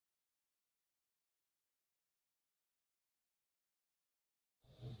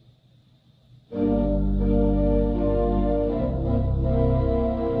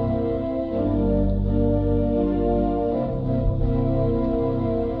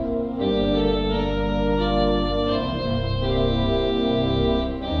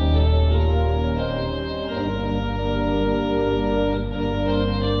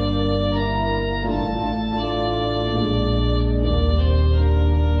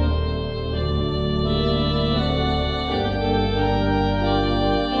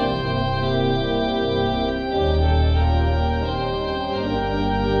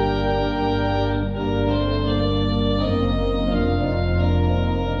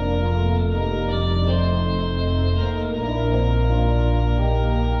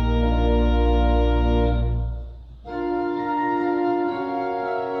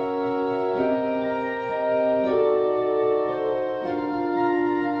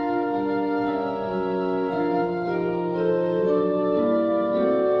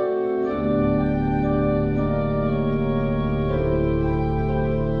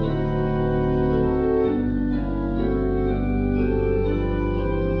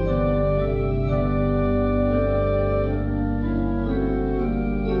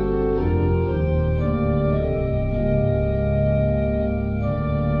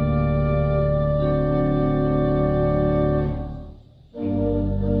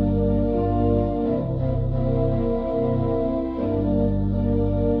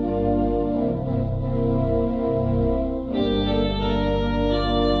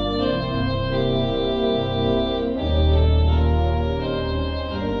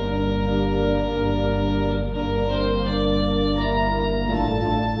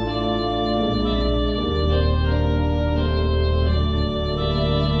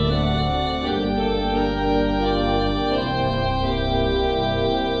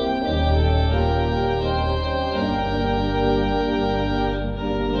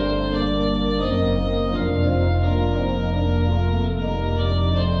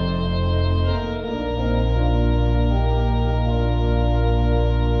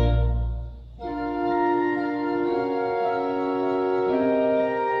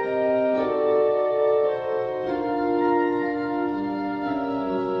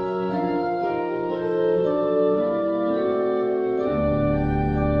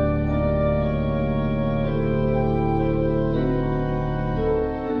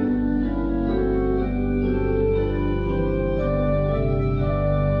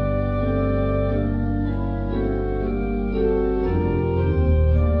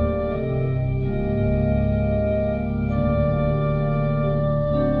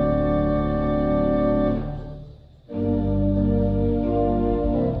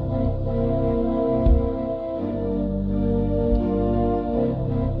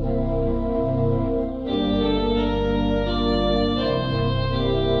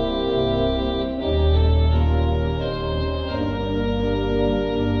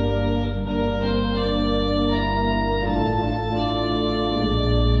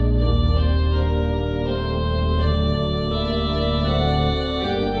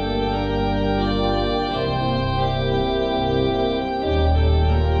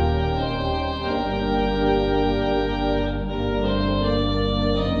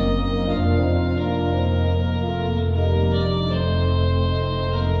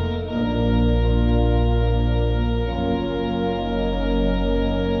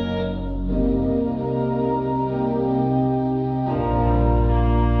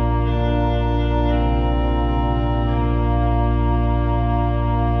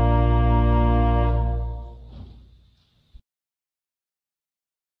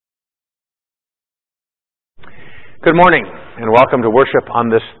Good morning, and welcome to worship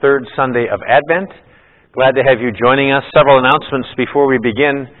on this third Sunday of Advent. Glad to have you joining us. Several announcements before we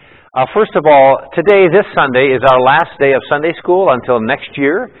begin. First of all, today, this Sunday, is our last day of Sunday school until next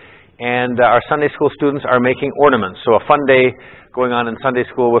year, and our Sunday school students are making ornaments. So a fun day going on in Sunday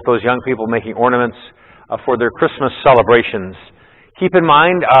school with those young people making ornaments for their Christmas celebrations. Keep in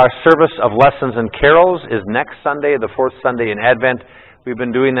mind, our service of lessons and carols is next Sunday, the fourth Sunday in Advent. We've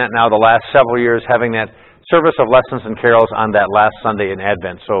been doing that now the last several years, having that service of lessons and carols on that last Sunday in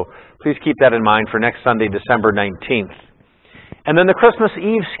Advent. So please keep that in mind for next Sunday, December 19th. And then the Christmas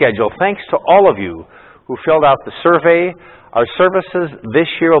Eve schedule. Thanks to all of you who filled out the survey. Our services this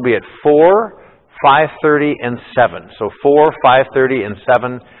year will be at 4, 5:30, and 7. So 4, 5:30, and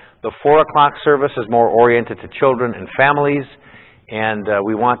 7. The 4 o'clock service is more oriented to children and families. And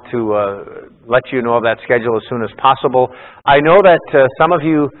we want to let you know of that schedule as soon as possible. I know that some of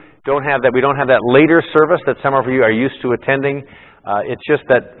you don't have that. We don't have that later service that some of you are used to attending. It's just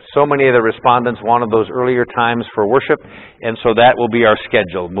that so many of the respondents wanted those earlier times for worship, and so that will be our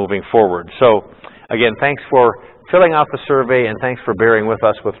schedule moving forward. So, again, thanks for filling out the survey, and thanks for bearing with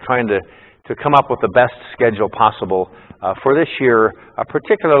us with trying to come up with the best schedule possible for this year,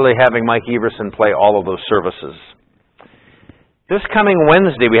 particularly having Mike Everson play all of those services. This coming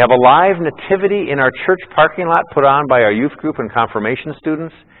Wednesday, we have a live nativity in our church parking lot put on by our youth group and confirmation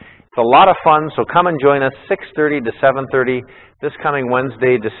students. It's a lot of fun, so come and join us 6:30 to 7:30 this coming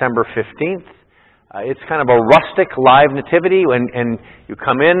Wednesday, December 15th. It's kind of a rustic live nativity, and you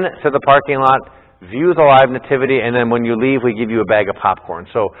come in to the parking lot, view the live nativity, and then when you leave, we give you a bag of popcorn.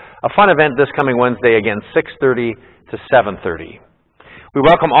 So a fun event this coming Wednesday, again, 6:30 to 7:30. We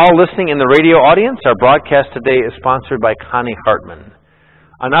welcome all listening in the radio audience. Our broadcast today is sponsored by Connie Hartman.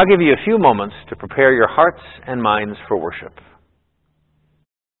 I'll now give you a few moments to prepare your hearts and minds for worship.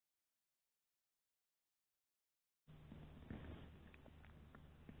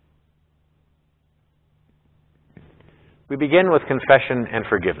 We begin with confession and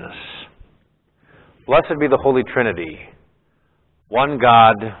forgiveness. Blessed be the Holy Trinity, one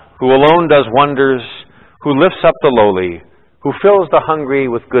God, who alone does wonders, who lifts up the lowly, who fills the hungry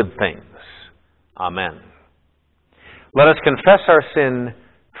with good things. Amen. Let us confess our sin,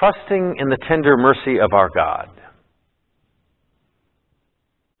 trusting in the tender mercy of our God.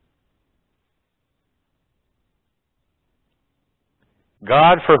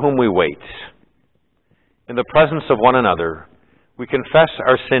 God, for whom we wait, in the presence of one another, we confess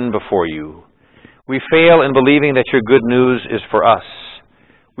our sin before you. We fail in believing that your good news is for us.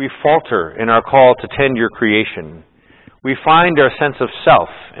 We falter in our call to tend your creation. We find our sense of self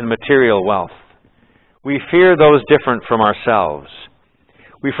in material wealth. We fear those different from ourselves.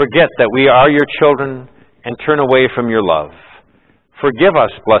 We forget that we are your children and turn away from your love. Forgive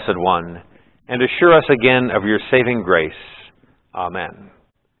us, Blessed One, and assure us again of your saving grace. Amen.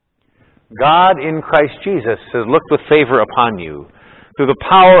 God in Christ Jesus has looked with favor upon you. Through the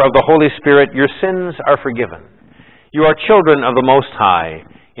power of the Holy Spirit, your sins are forgiven. You are children of the Most High,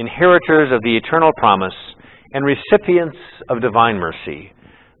 inheritors of the eternal promise, and recipients of divine mercy.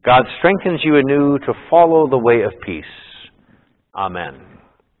 God strengthens you anew to follow the way of peace. Amen.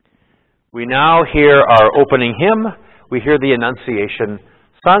 We now hear our opening hymn. We hear the Annunciation,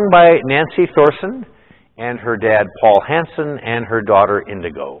 sung by Nancy Thorson and her dad, Paul Hansen, and her daughter,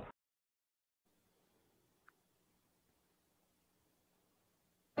 Indigo.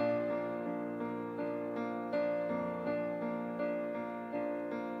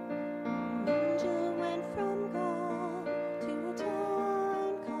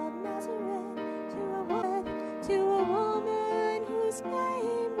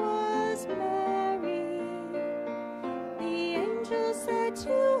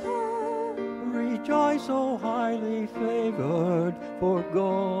 Rejoice, O highly favored, for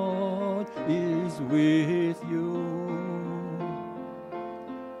God is with you.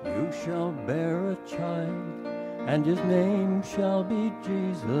 You shall bear a child, and his name shall be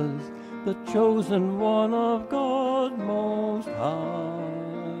Jesus, the chosen one of God Most High.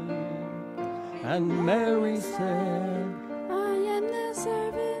 And Mary said, I am the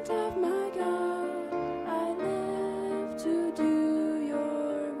servant of my God. I live to do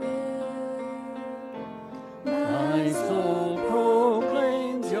your will. My soul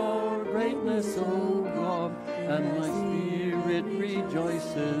proclaims your greatness, O God, and my spirit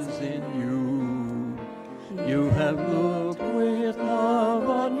rejoices in you. You have looked with love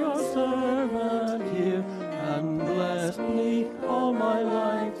on your servant here, and blessed me all my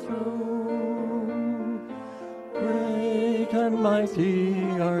life through. Great and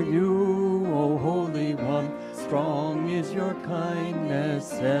mighty are you, O Holy One, strong is your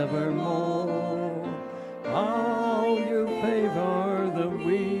kindness evermore. How you favor the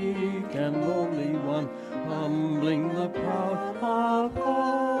weak and lowly one, humbling the proud of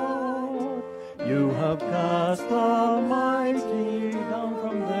heart. You have cast the mighty down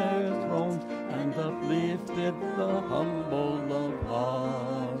from their thrones, and uplifted the humble of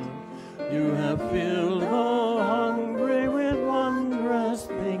heart. You have filled the hungry with wondrous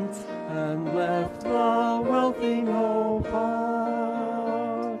things, and left the wealthy no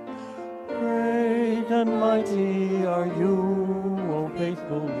part. Great and mighty are you, O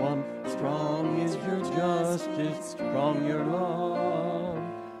faithful one, strong is your justice, strong your love.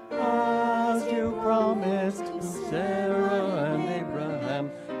 As you promised to Sarah and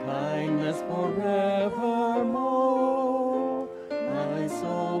Abraham, kindness forevermore. My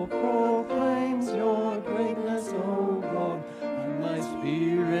soul proclaims your greatness, O God, and my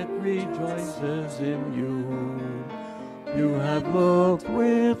spirit rejoices in you. You have looked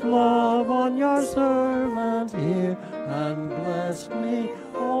with love on your servant here, and blessed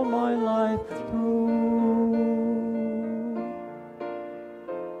life through.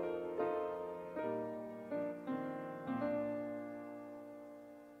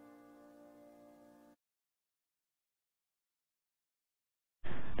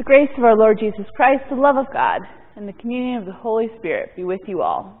 The grace of our Lord Jesus Christ, the love of God, and the communion of the Holy Spirit be with you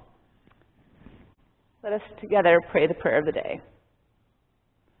all. Let us together pray the prayer of the day.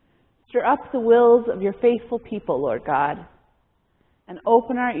 Stir up the wills of your faithful people, Lord God, and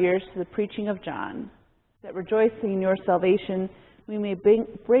open our ears to the preaching of John, that rejoicing in your salvation we may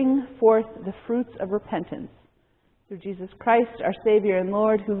bring forth the fruits of repentance. Through Jesus Christ, our Savior and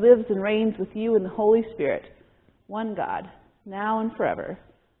Lord, who lives and reigns with you in the Holy Spirit, one God, now and forever.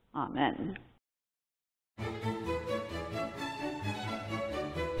 Amen.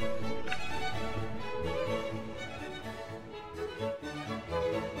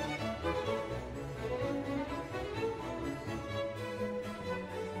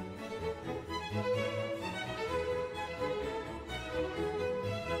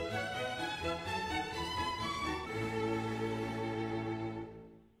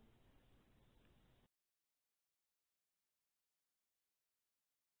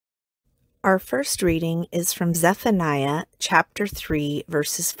 Our first reading is from Zephaniah chapter 3,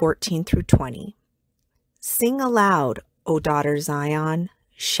 verses 14 through 20. Sing aloud, O daughter Zion.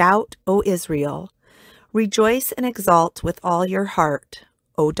 Shout, O Israel. Rejoice and exult with all your heart,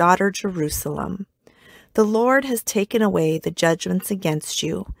 O daughter Jerusalem. The Lord has taken away the judgments against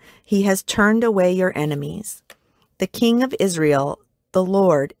you. He has turned away your enemies. The King of Israel, the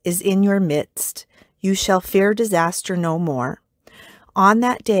Lord, is in your midst. You shall fear disaster no more. On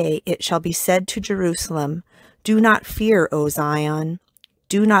that day it shall be said to Jerusalem, do not fear, O Zion.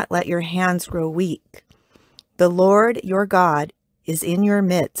 Do not let your hands grow weak. The Lord your God is in your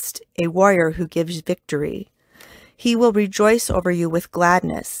midst, a warrior who gives victory. He will rejoice over you with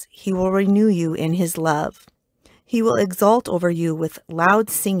gladness. He will renew you in his love. He will exult over you with loud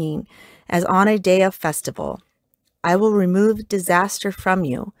singing as on a day of festival. I will remove disaster from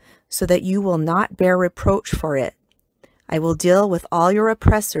you so that you will not bear reproach for it. I will deal with all your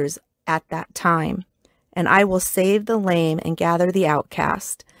oppressors at that time, and I will save the lame and gather the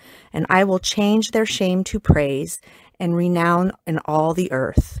outcast, and I will change their shame to praise and renown in all the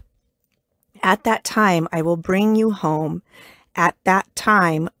earth. At that time I will bring you home, at that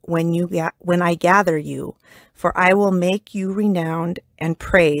time when I gather you, for I will make you renowned and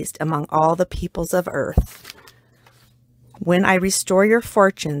praised among all the peoples of earth. When I restore your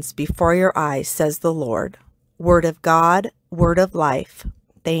fortunes before your eyes, says the Lord. Word of God, word of life.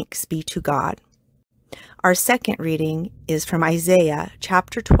 Thanks be to God. Our second reading is from Isaiah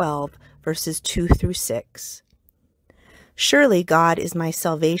chapter 12, verses 2 through 6. Surely God is my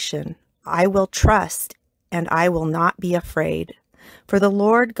salvation. I will trust, and I will not be afraid. For the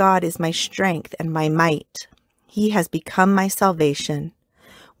Lord God is my strength and my might. He has become my salvation.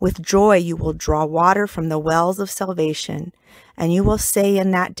 With joy you will draw water from the wells of salvation, and you will say in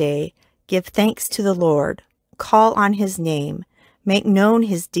that day, give thanks to the Lord. Call on his name, make known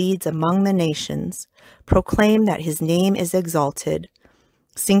his deeds among the nations, proclaim that his name is exalted.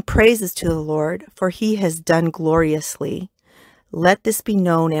 Sing praises to the Lord, for he has done gloriously. Let this be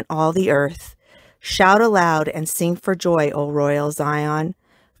known in all the earth. Shout aloud and sing for joy, O royal Zion,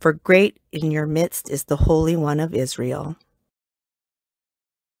 for great in your midst is the Holy One of Israel.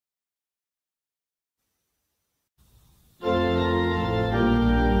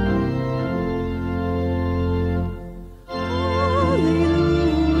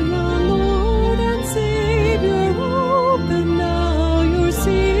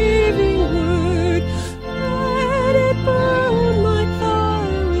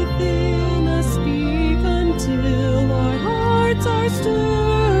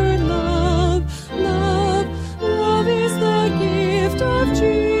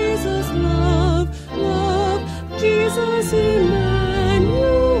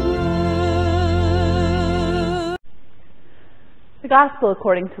 The Gospel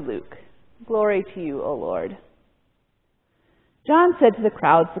according to Luke. Glory to you, O Lord. John said to the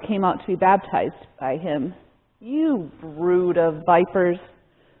crowds that came out to be baptized by him, you brood of vipers,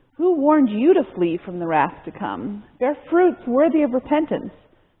 who warned you to flee from the wrath to come? Bear fruits worthy of repentance.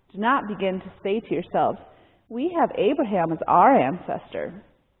 Do not begin to say to yourselves, we have Abraham as our ancestor.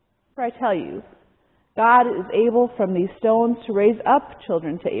 For I tell you, God is able from these stones to raise up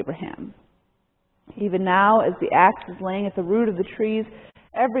children to Abraham. Even now, as the axe is laying at the root of the trees,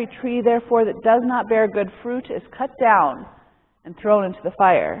 every tree, therefore, that does not bear good fruit is cut down and thrown into the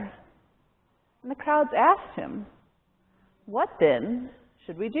fire. And the crowds asked him, what then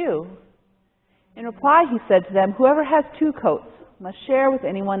should we do? In reply, he said to them, whoever has 2 coats, must share with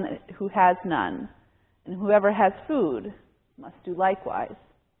anyone who has none, and whoever has food must do likewise.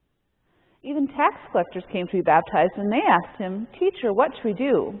 Even tax collectors came to be baptized, and they asked him, "Teacher, what should we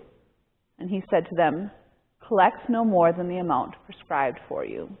do?" And he said to them, "Collect no more than the amount prescribed for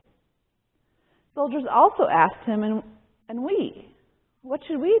you." Soldiers also asked him, and we, "What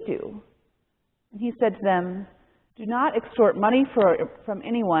should we do?" And he said to them, "Do not extort money from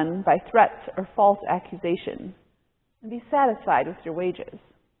anyone by threats or false accusation, and be satisfied with your wages."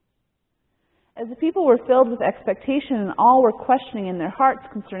 As the people were filled with expectation and all were questioning in their hearts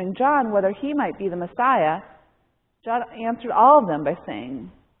concerning John whether he might be the Messiah, John answered all of them by saying,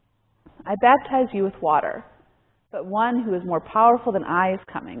 "I baptize you with water, but one who is more powerful than I is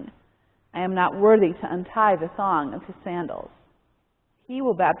coming. I am not worthy to untie the thong of his sandals. He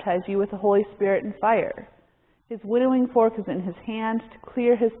will baptize you with the Holy Spirit and fire. His winnowing fork is in his hand to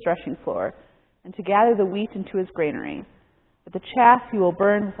clear his threshing floor and to gather the wheat into his granary. But the chaff he will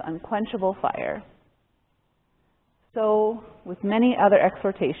burn with unquenchable fire." So, with many other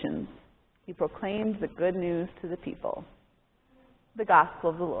exhortations, he proclaimed the good news to the people. The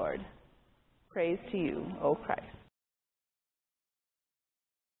Gospel of the Lord. Praise to you, O Christ.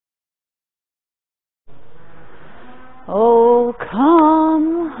 O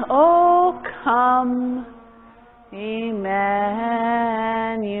come, Emmanuel,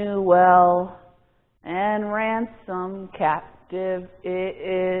 and ransom captive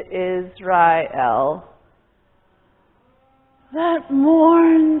Israel that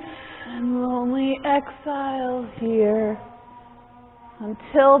mourns in lonely exile here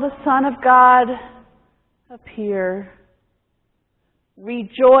until the Son of God appear.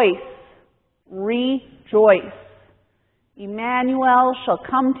 Rejoice, rejoice. Emmanuel shall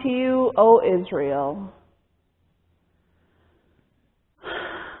come to you, O Israel.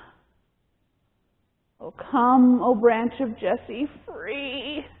 O come, O branch of Jesse,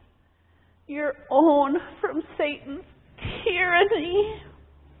 free your own from Satan's tyranny.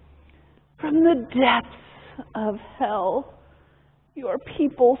 From the depths of hell, your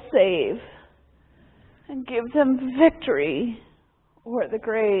people save, and give them victory o'er the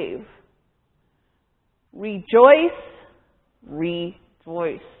grave. Rejoice,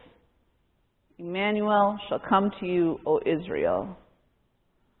 rejoice. Emmanuel shall come to you, O Israel.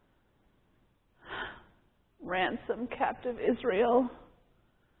 Ransom captive Israel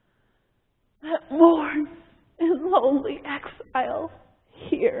that mourns in lonely exile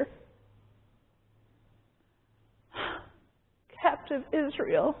here. Captive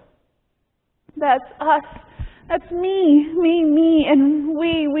Israel. That's us. That's me, and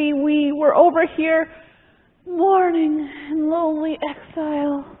we. We're over here mourning in lonely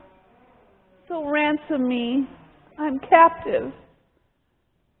exile. So ransom me. I'm captive.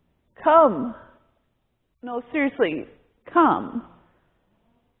 Come. No, seriously, come.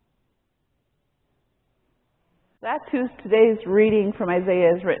 That's who today's reading from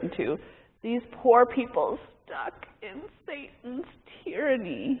Isaiah is written to. These poor people stuck in Satan's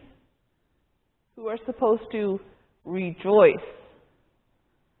tyranny, who are supposed to rejoice.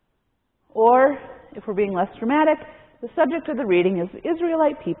 Or, if we're being less dramatic, the subject of the reading is the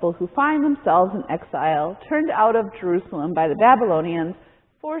Israelite people who find themselves in exile, turned out of Jerusalem by the Babylonians,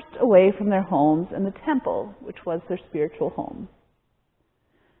 forced away from their homes and the temple, which was their spiritual home.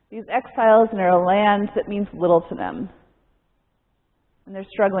 These exiles are in a land that means little to them, and they're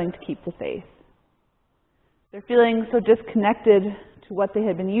struggling to keep the faith. They're feeling so disconnected to what they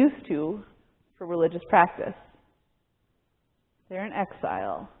had been used to for religious practice. They're in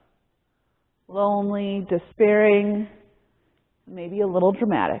exile, lonely, despairing, maybe a little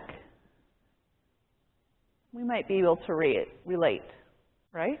dramatic. We might be able to relate.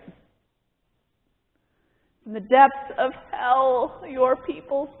 Right? From the depths of hell, your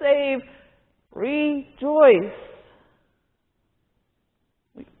people save. Rejoice.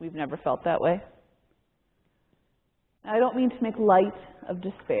 We've never felt that way. Now, I don't mean to make light of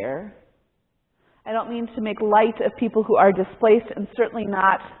despair. I don't mean to make light of people who are displaced, and certainly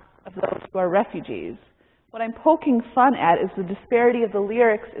not of those who are refugees. What I'm poking fun at is the disparity of the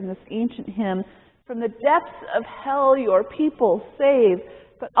lyrics in this ancient hymn. From the depths of hell, your people save.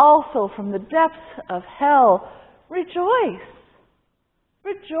 But also from the depths of hell, rejoice.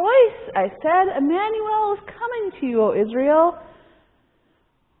 Rejoice, I said. Emmanuel is coming to you, O Israel.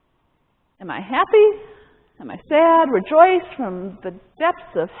 Am I happy? Am I sad? Rejoice from the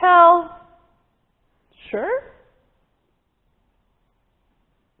depths of hell. Sure.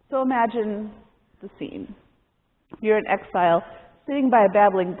 So imagine the scene. You're in exile, sitting by a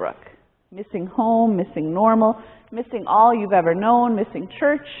babbling brook, missing home, missing normal, missing all you've ever known, missing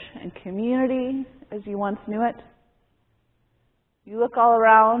church and community as you once knew it. You look all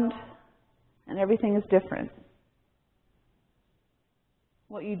around and everything is different.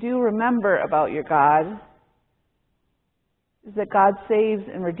 What you do remember about your God is that God saves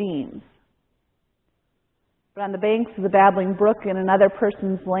and redeems. But on the banks of the babbling brook in another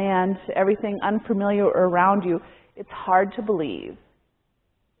person's land, everything unfamiliar around you, it's hard to believe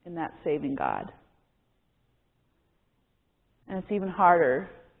in that saving God. And it's even harder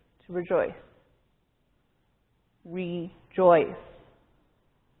to rejoice. Rejoice.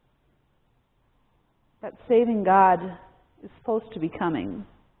 That saving God is supposed to be coming.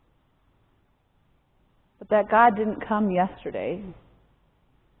 But that God didn't come yesterday.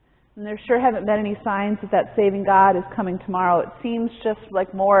 And there sure haven't been any signs that that saving God is coming tomorrow. It seems just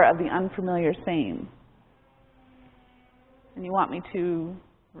like more of the unfamiliar same. And you want me to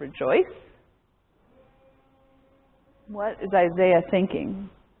rejoice? What is Isaiah thinking?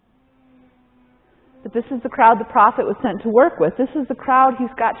 But this is the crowd the prophet was sent to work with. This is the crowd he's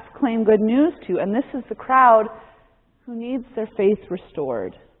got to proclaim good news to. And this is the crowd who needs their faith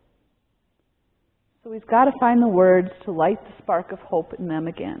restored. So he's got to find the words to light the spark of hope in them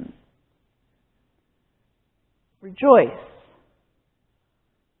again. Rejoice.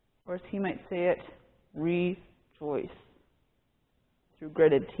 Or as he might say it, rejoice. Through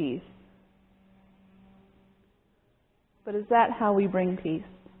gritted teeth. But is that how we bring peace?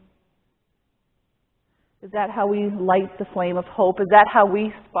 Is that how we light the flame of hope? Is that how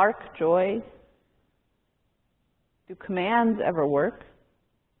we spark joy? Do commands ever work?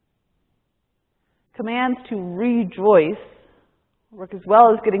 Commands to rejoice work as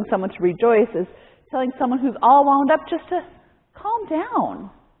well as getting someone to rejoice as telling someone who's all wound up just to calm down.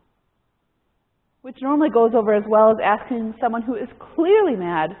 Which normally goes over as well as asking someone who is clearly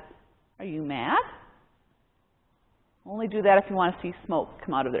mad, are you mad? Only do that if you want to see smoke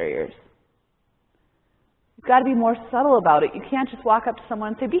come out of their ears. You've got to be more subtle about it. You can't just walk up to someone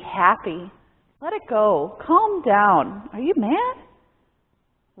and say, be happy. Let it go. Calm down. Are you mad?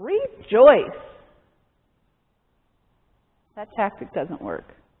 Rejoice. That tactic doesn't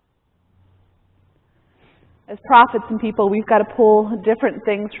work. As prophets and people, we've got to pull different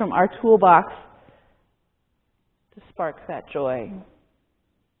things from our toolbox to spark that joy.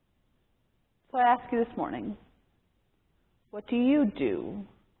 So I ask you this morning, what do you do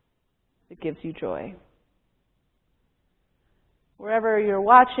that gives you joy? Wherever you're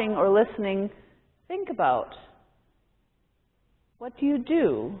watching or listening, think about, what do you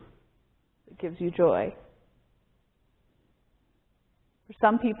do that gives you joy? For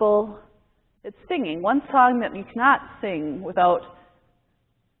some people, it's singing. One song that you cannot sing without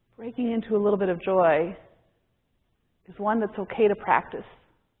breaking into a little bit of joy is one that's okay to practice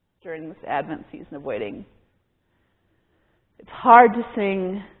during this Advent season of waiting. It's hard to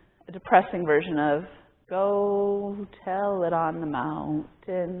sing a depressing version of Go tell it on the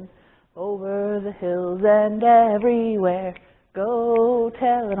mountain, over the hills and everywhere. Go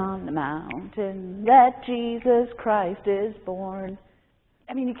tell it on the mountain that Jesus Christ is born.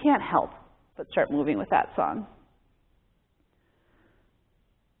 I mean, you can't help but start moving with that song.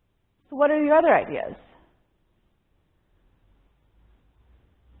 So what are your other ideas?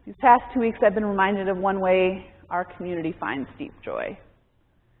 These past 2 weeks I've been reminded of one way our community finds deep joy,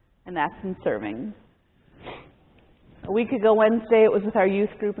 and that's in serving. A week ago Wednesday, it was with our youth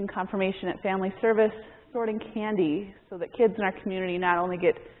group and confirmation at Family Service, sorting candy so that kids in our community not only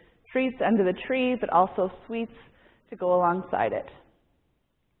get treats under the tree, but also sweets to go alongside it.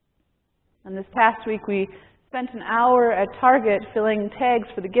 And this past week, we spent an hour at Target filling tags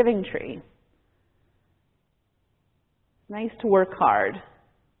for the giving tree. It's nice to work hard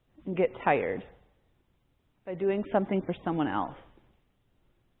and get tired by doing something for someone else,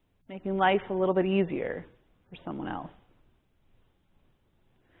 making life a little bit easier for someone else.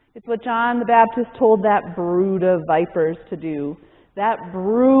 It's what John the Baptist told that brood of vipers to do. That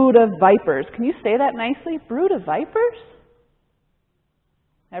brood of vipers. Can you say that nicely? Brood of vipers?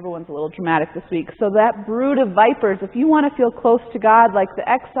 Everyone's a little dramatic this week. So that brood of vipers, if you want to feel close to God like the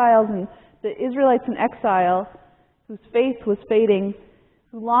exiles and the Israelites in exile, whose faith was fading,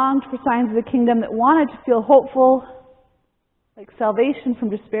 who longed for signs of the kingdom, that wanted to feel hopeful, like salvation from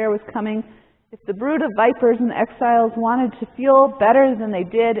despair was coming, if the brood of vipers and the exiles wanted to feel better than they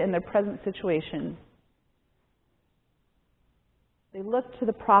did in their present situation, they looked to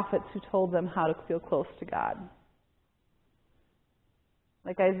the prophets who told them how to feel close to God.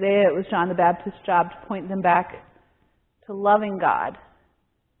 Like Isaiah, it was John the Baptist's job to point them back to loving God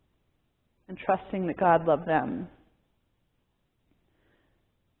and trusting that God loved them.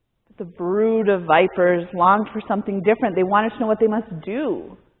 But the brood of vipers longed for something different. They wanted to know what they must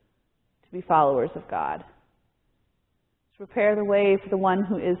do to be followers of God. prepare the way for the one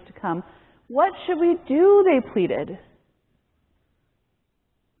who is to come. What should we do? They pleaded.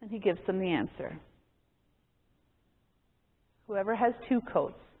 And he gives them the answer. Whoever has 2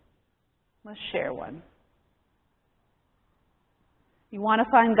 coats must share one. You want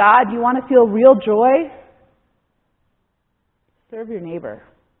to find God? You want to feel real joy? Serve your neighbor.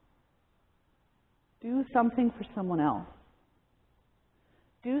 Do something for someone else.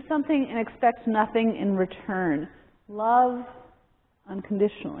 Do something and expect nothing in return. Love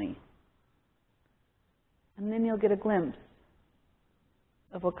unconditionally. And then you'll get a glimpse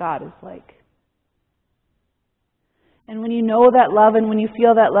of what God is like. And when you know that love, and when you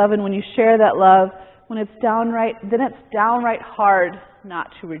feel that love, and when you share that love, then it's downright hard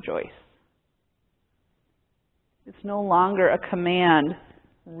not to rejoice. It's no longer a command,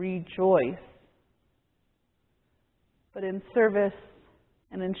 rejoice. But in service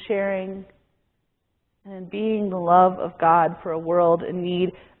and in sharing and in being the love of God for a world in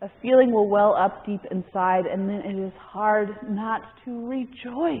need, a feeling will well up deep inside, and then it is hard not to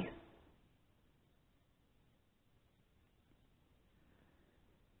rejoice.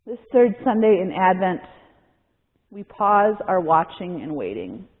 This third Sunday in Advent, we pause our watching and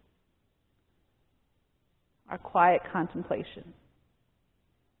waiting, our quiet contemplation.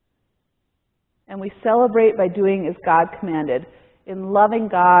 And we celebrate by doing as God commanded, in loving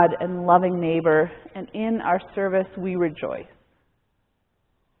God and loving neighbor, and in our service we rejoice.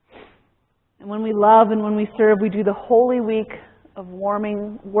 And when we love and when we serve, we do the Holy Week of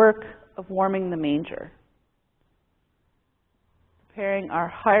warming the manger, preparing our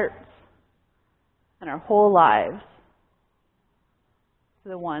hearts and our whole lives for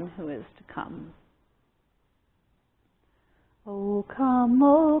the one who is to come. O come,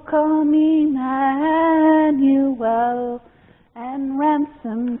 Emmanuel, and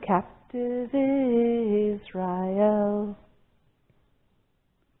ransom captive Israel.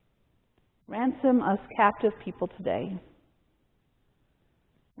 Ransom us captive people today.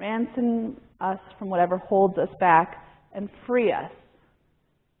 Ransom us from whatever holds us back and free us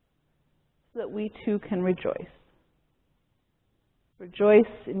so that we too can rejoice.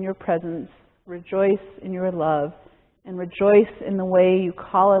 Rejoice in your presence, rejoice in your love, and rejoice in the way you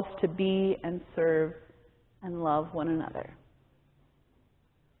call us to be and serve and love one another.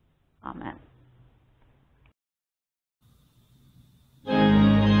 Amen.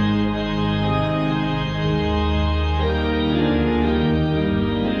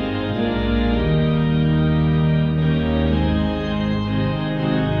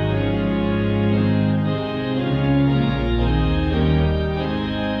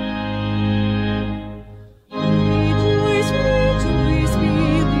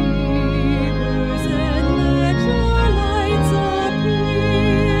 Believers, and let your lights appear.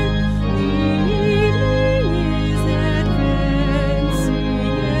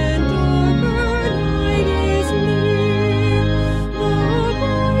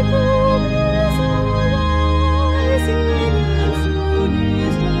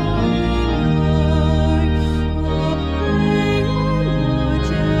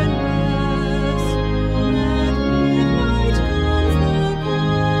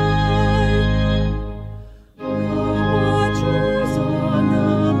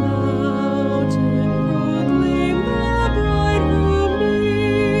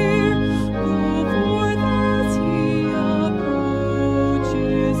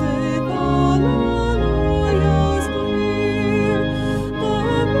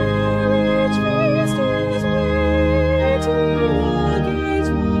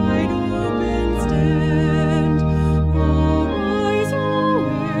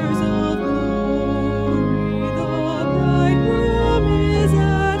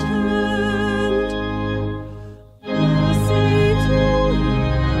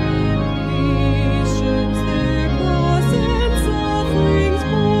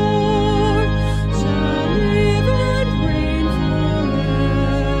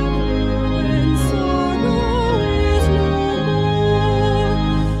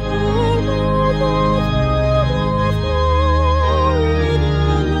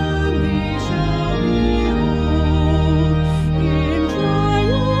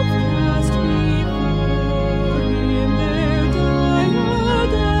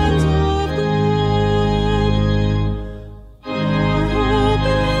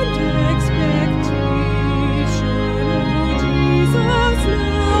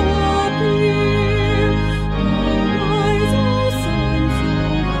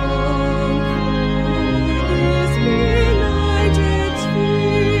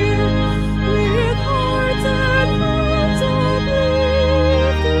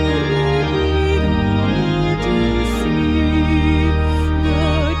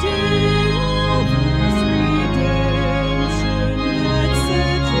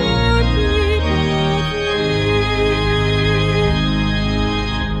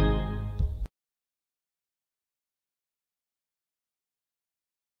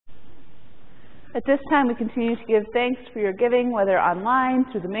 At this time, we continue to give thanks for your giving, whether online,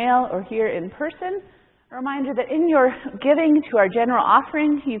 through the mail, or here in person. A reminder that in your giving to our general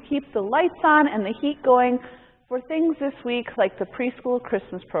offering, you keep the lights on and the heat going for things this week like the preschool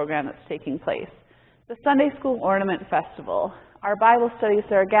Christmas program that's taking place, the Sunday School Ornament Festival, our Bible studies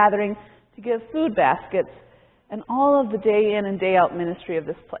that are gathering to give food baskets, and all of the day in and day out ministry of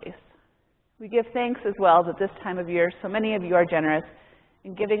this place. We give thanks as well that this time of year so many of you are generous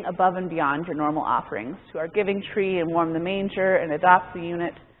in giving above and beyond your normal offerings to our giving tree and warm the manger and adopt the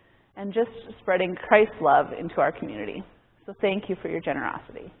unit and just spreading Christ's love into our community. So thank you for your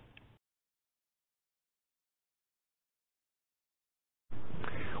generosity.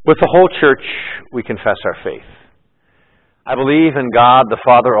 With the whole church, we confess our faith. I believe in God, the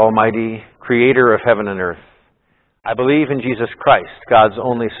Father Almighty, creator of heaven and earth. I believe in Jesus Christ, God's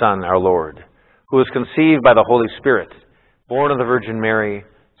only Son, our Lord, who was conceived by the Holy Spirit, born of the Virgin Mary,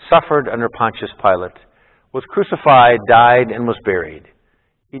 suffered under Pontius Pilate, was crucified, died, and was buried.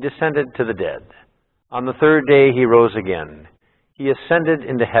 He descended to the dead. On the third day he rose again. He ascended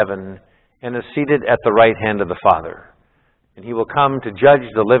into heaven and is seated at the right hand of the Father. And he will come to judge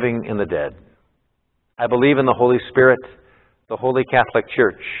the living and the dead. I believe in the Holy Spirit, the Holy Catholic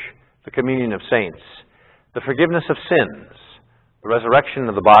Church, the communion of saints, the forgiveness of sins, the resurrection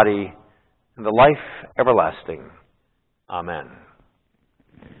of the body, and the life everlasting. Amen.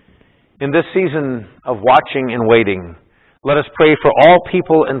 In this season of watching and waiting, let us pray for all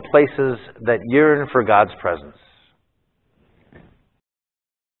people and places that yearn for God's presence.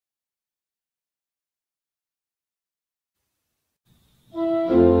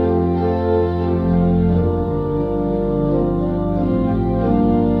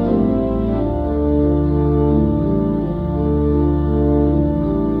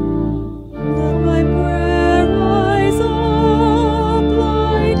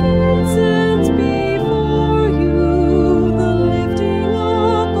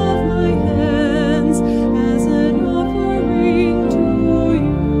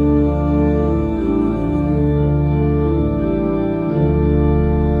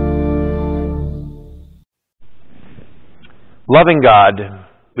 Loving God,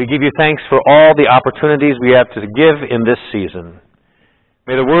 we give you thanks for all the opportunities we have to give in this season.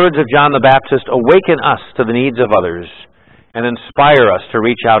 May the words of John the Baptist awaken us to the needs of others and inspire us to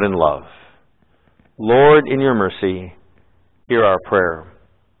reach out in love. Lord, in your mercy, hear our prayer.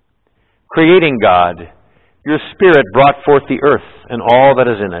 Creating God, your Spirit brought forth the earth and all that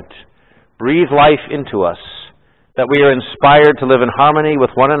is in it. Breathe life into us, that we are inspired to live in harmony with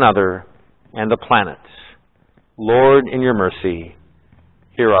one another and the planet. Lord, in your mercy,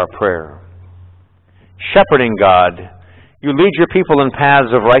 hear our prayer. Shepherding God, you lead your people in paths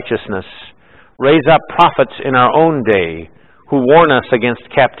of righteousness. Raise up prophets in our own day who warn us against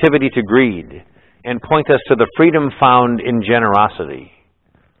captivity to greed and point us to the freedom found in generosity.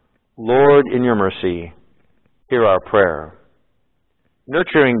 Lord, in your mercy, hear our prayer.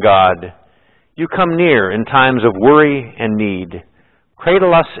 Nurturing God, you come near in times of worry and need.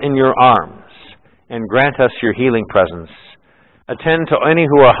 Cradle us in your arms and grant us your healing presence. Attend to any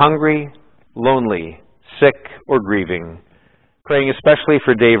who are hungry, lonely, sick, or grieving, praying especially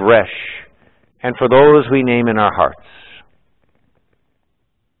for Dave Resch and for those we name in our hearts.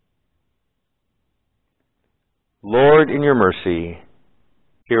 Lord, in your mercy,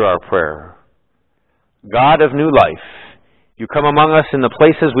 hear our prayer. God of new life, you come among us in the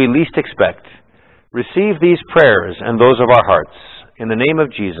places we least expect. Receive these prayers and those of our hearts. In the name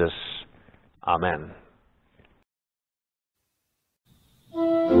of Jesus, amen.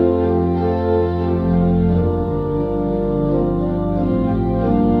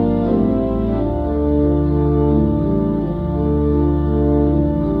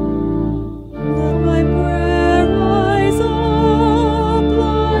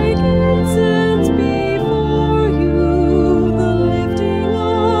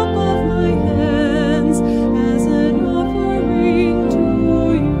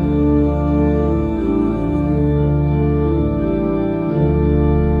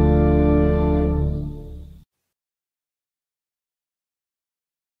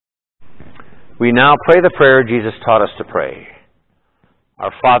 We now pray the prayer Jesus taught us to pray.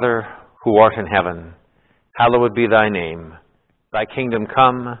 Our Father, who art in heaven, hallowed be thy name. Thy kingdom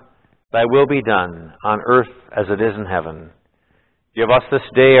come, thy will be done, on earth as it is in heaven. Give us this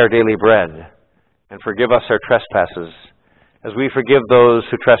day our daily bread, and forgive us our trespasses, as we forgive those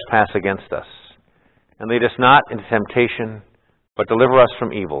who trespass against us. And lead us not into temptation, but deliver us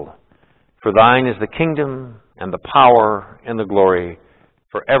from evil. For thine is the kingdom, and the power, and the glory,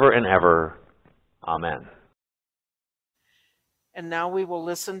 forever and ever. Amen. And now we will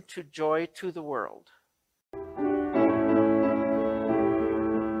listen to Joy to the World.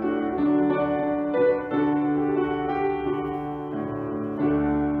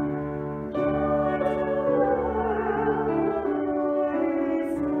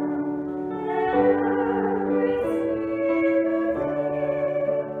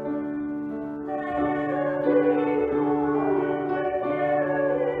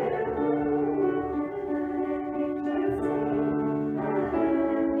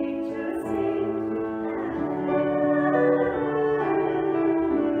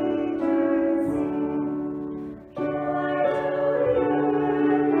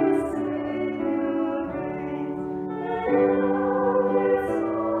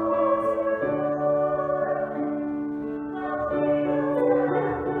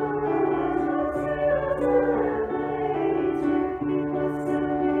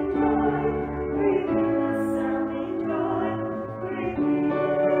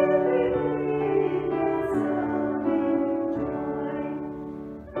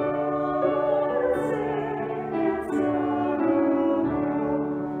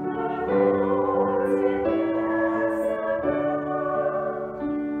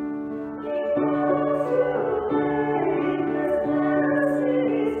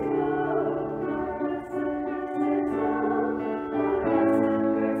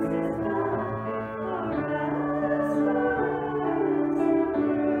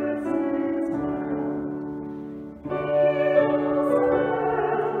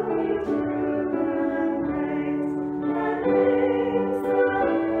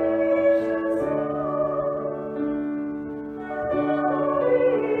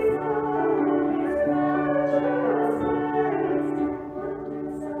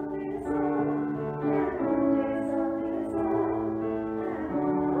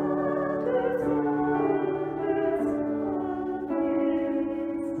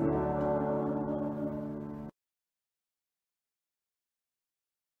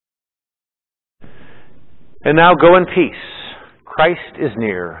 And now go in peace. Christ is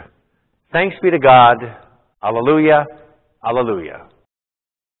near. Thanks be to God. Alleluia. Alleluia.